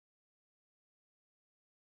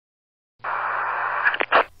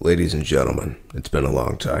Ladies and gentlemen, it's been a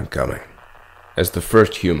long time coming. As the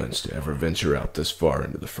first humans to ever venture out this far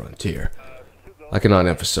into the frontier, I cannot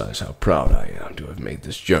emphasize how proud I am to have made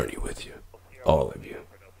this journey with you, all of you.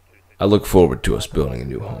 I look forward to us building a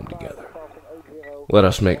new home together. Let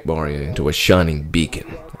us make Pathea into a shining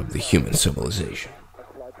beacon of the human civilization.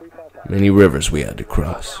 Many rivers we had to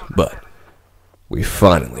cross, but we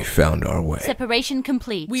finally found our way. Separation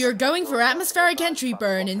complete. We are going for atmospheric entry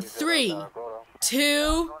burn in 3,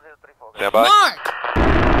 2, Stand by. mark!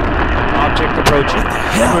 Object approaching.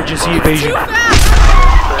 Emergency evasion. Too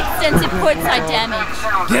fast! Extensive portside damage.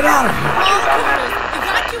 Get out of here! All quarters,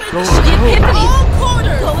 evacuate the Go, ship! The Epiphany. All